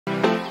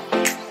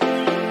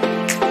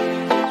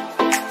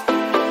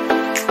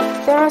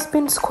has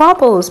been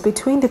squabbles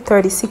between the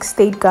 36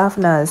 state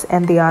governors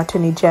and the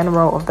Attorney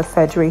General of the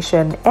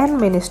Federation and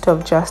Minister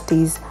of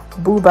Justice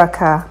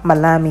Abubakar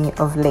Malami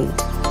of late.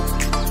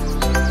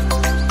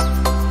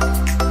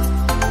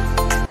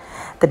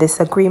 The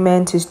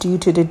disagreement is due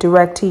to the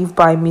directive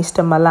by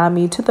Mr.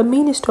 Malami to the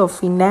Minister of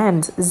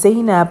Finance,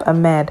 Zainab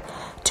Ahmed,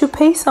 to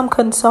pay some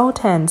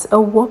consultants a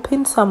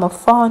whopping sum of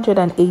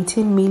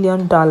 $418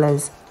 million.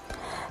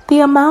 The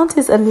amount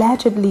is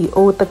allegedly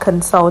owed the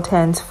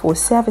consultants for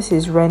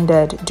services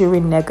rendered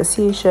during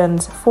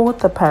negotiations for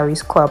the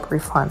Paris Club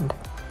refund.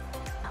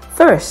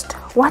 First,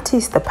 what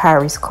is the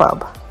Paris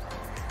Club?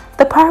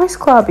 The Paris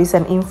Club is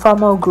an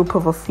informal group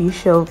of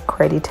official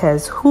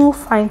creditors who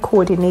find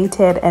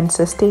coordinated and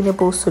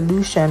sustainable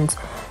solutions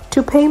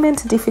to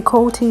payment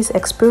difficulties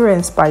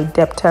experienced by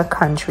debtor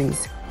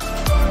countries.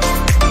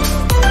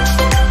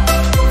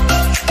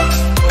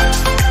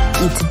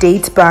 It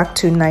dates back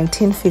to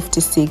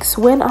 1956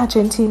 when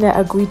Argentina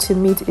agreed to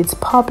meet its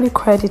public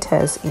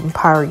creditors in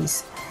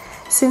Paris.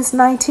 Since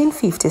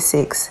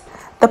 1956,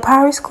 the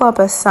Paris Club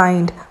has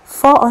signed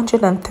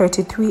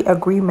 433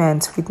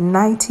 agreements with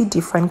 90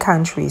 different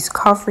countries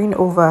covering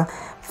over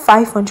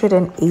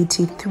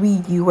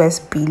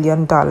 $583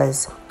 billion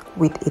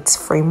with its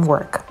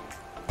framework.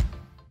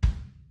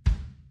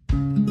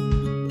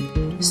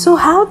 So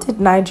how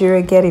did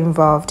Nigeria get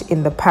involved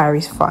in the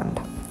Paris Fund?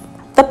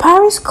 The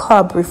Paris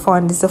Club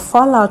refund is the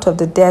fallout of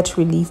the debt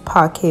relief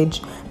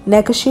package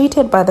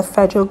negotiated by the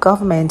federal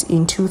government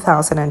in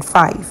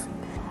 2005.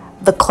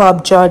 The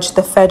club judged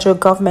the federal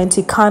government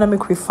economic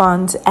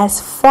refunds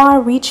as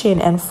far-reaching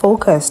and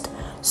focused,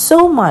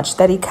 so much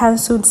that it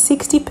cancelled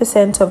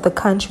 60% of the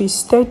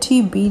country's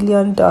 $30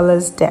 billion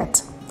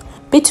debt.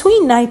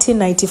 Between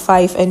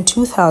 1995 and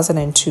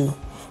 2002,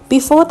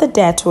 before the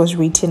debt was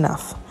written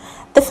off,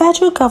 the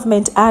federal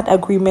government had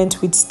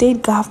agreement with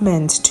state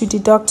governments to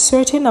deduct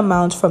certain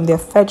amounts from their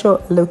federal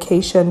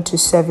allocation to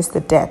service the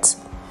debt.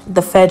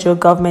 The federal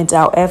government,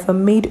 however,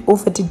 made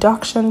over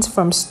deductions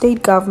from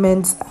state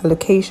government's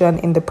allocation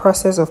in the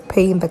process of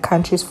paying the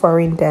country's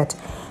foreign debt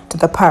to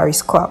the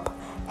Paris Club,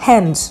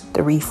 hence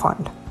the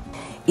refund.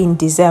 In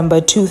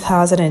December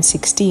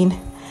 2016,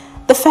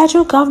 the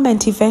federal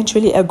government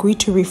eventually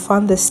agreed to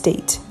refund the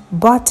state,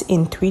 but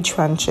in 3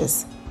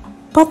 tranches.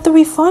 But the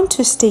refund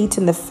to states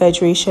in the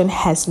Federation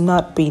has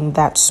not been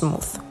that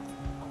smooth.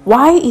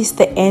 Why is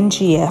the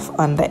NGF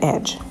on the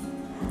edge?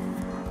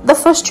 The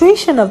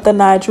frustration of the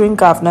Nigerian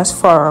Governors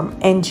Forum,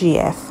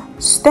 NGF,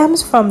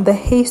 stems from the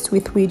haste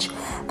with which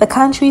the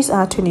country's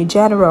Attorney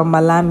General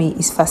Malami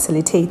is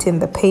facilitating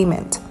the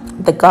payment.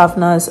 The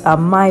governors are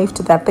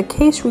miffed that the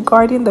case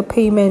regarding the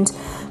payment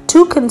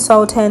to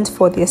consultants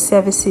for their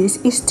services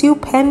is still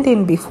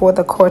pending before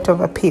the Court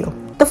of Appeal.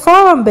 The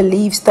forum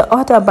believes the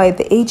order by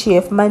the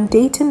AGF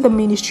mandating the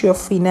Ministry of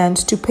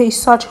Finance to pay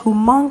such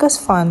humongous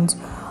funds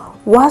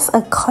was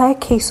a clear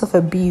case of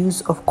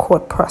abuse of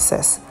court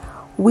process,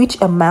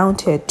 which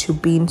amounted to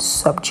being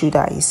sub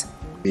judice.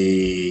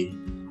 The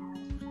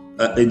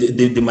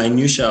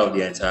minutiae of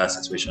the entire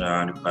situation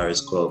around the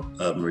Paris Club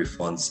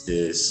refunds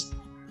is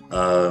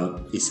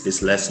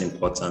less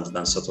important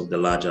than sort of the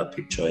larger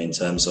picture in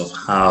terms of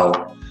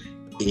how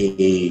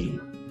a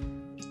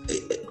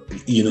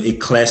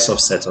clear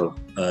subset of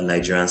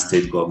Nigerian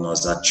state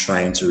governors are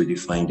trying to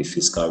redefine the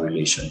fiscal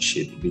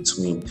relationship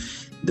between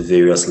the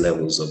various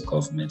levels of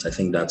government. I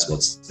think that's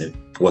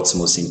what's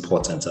most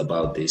important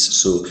about this.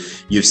 So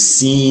you've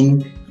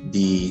seen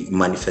the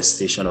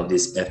manifestation of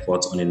this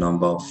effort on a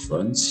number of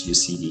fronts. You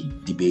see the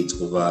debate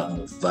over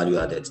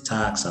value-added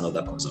tax and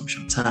other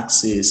consumption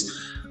taxes.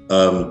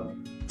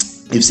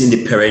 You've seen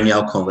the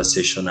perennial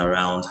conversation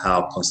around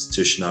how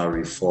constitutional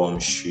reform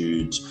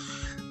should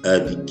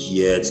be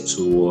geared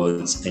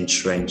towards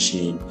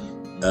entrenching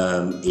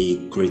a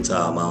greater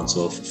amount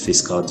of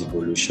fiscal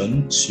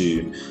devolution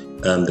to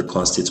the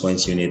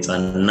constituent unit.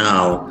 And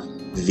now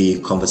the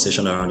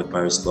conversation around the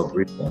Paris Club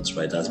refunds,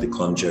 right, has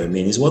become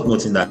germane. It's worth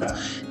noting that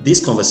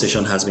this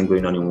conversation has been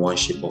going on in one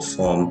shape or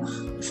form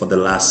for the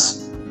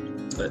last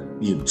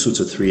 2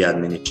 to 3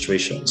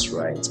 administrations,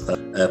 right?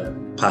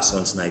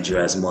 Passing to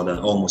Nigeria is more than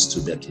almost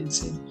 2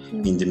 decades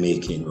in the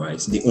making, right?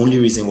 The only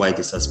reason why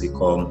this has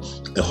become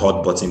a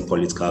hot button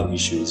political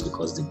issue is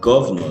because the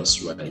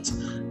governors, right,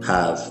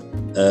 have,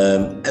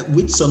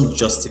 with some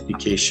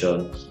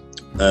justification,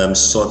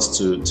 sought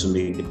to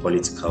make the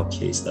political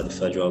case that the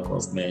federal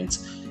government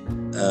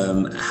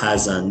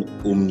has an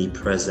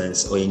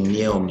omnipresence or a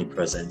near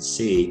omnipresent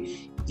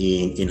say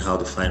in how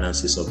the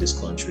finances of this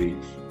country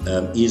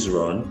is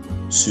run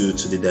to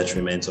the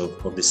detriment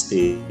of the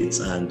states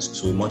and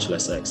to a much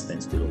lesser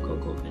extent the local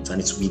government. And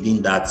it's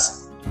within that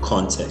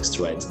context,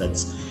 right,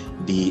 that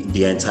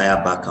the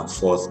entire back and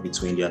forth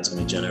between the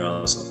Attorney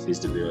General's office,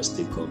 the various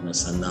state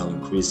governors, and now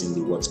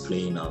increasingly what's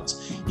playing out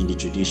in the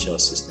judicial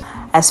system.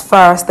 As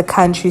far as the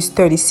country's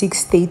 36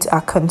 states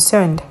are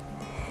concerned,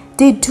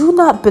 they do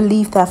not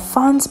believe that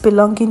funds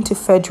belonging to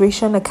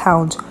Federation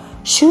account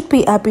should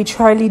be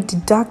arbitrarily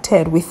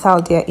deducted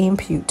without their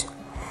input.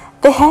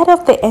 The head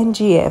of the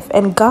NGF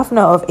and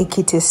governor of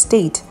Ekiti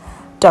State,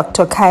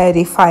 Dr.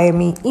 Kayode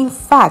Fayemi, in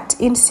fact,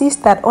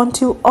 insists that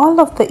until all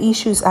of the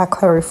issues are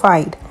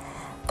clarified,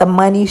 the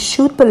money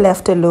should be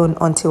left alone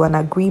until an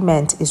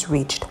agreement is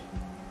reached.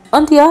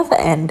 On the other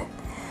end,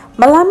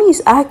 Malami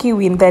is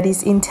arguing that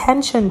his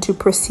intention to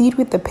proceed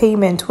with the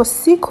payment was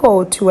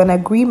sequel to an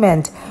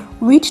agreement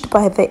reached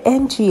by the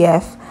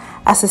NGF,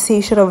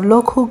 Association of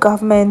Local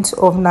Governments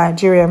of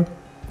Nigeria,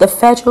 the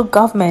federal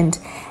government,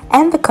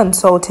 and the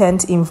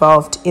consultant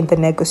involved in the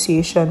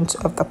negotiations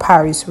of the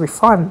Paris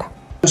Refund.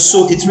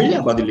 So it's really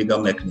about the legal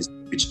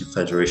mechanism which the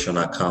federation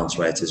account,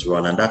 right, is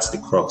run, and that's the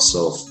crux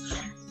of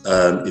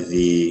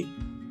the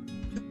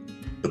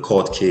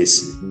court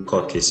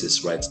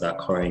cases, right, that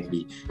are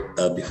currently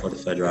before the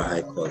Federal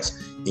High Court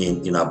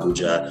in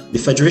Abuja. The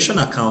federation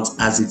account,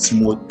 at its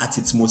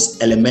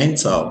most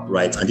elemental,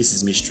 right, and this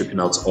is me stripping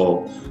out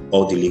all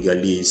the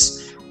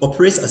legalese,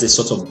 operates as a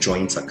sort of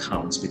joint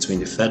account between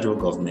the federal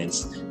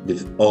government,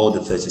 all the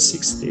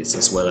 36 states,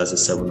 as well as the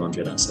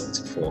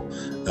 774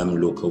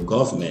 local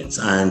governments.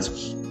 And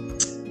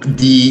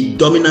the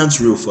dominant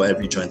rule for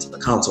every joint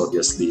account,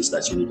 obviously, is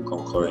that you need the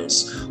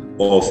concurrence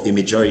of a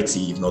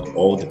majority, if not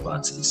all the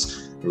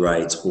parties,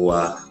 right, who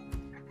are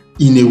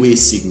in a way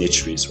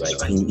signatories, right,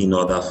 in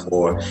order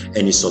for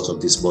any sort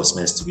of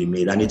disbursements to be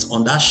made. And it's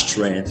on that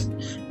strength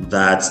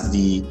that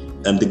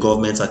the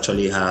governments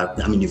actually have,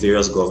 the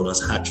various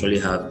governors actually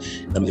have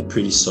a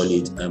pretty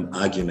solid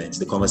argument.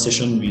 The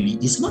conversation really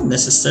is not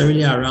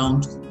necessarily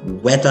around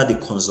whether the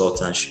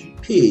consultant should be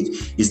paid,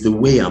 it's the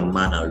way and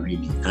manner,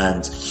 really.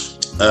 And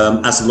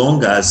as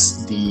long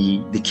as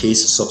the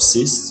case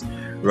subsists,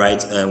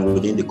 right,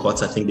 within the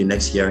courts, I think the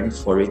next hearing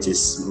for it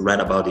is right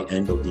about the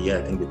end of the year.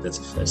 I think the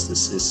 31st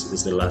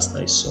is the last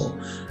I saw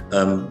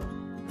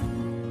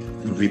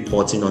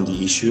reporting on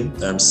the issue.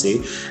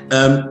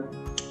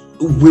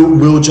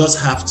 We'll just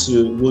have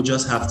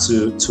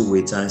to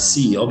wait and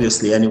see.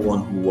 Obviously,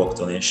 anyone who worked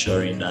on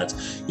ensuring that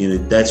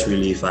debt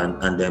relief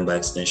and then by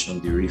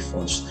extension the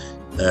refunds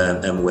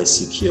were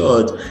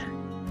secured,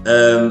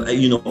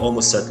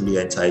 almost certainly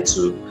entitled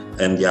to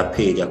their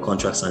pay, their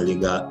contracts and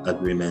legal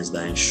agreements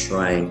that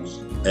enshrine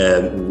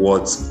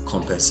what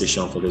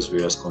compensation for those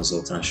various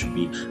consultants should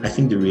be. I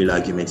think the real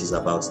argument is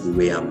about the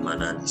way and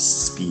manner and the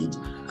speed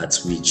at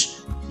which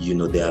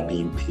they are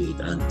being paid.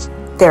 And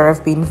there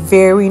have been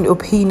varying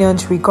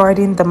opinions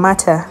regarding the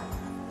matter.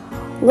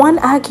 One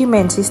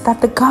argument is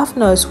that the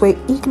governors were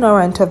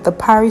ignorant of the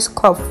Paris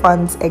Club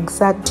Fund's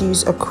exact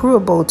dues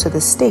accruable to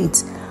the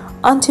states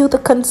until the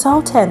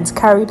consultants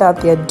carried out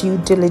their due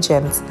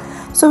diligence.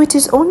 So it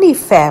is only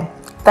fair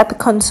that the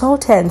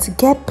consultants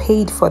get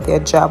paid for their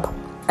job.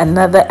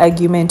 Another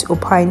argument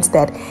opines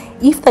that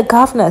if the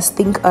governors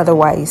think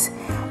otherwise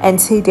and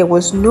say there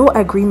was no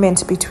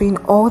agreement between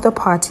all the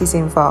parties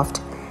involved,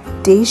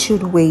 they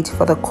should wait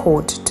for the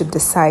court to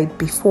decide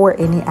before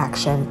any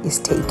action is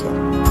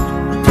taken.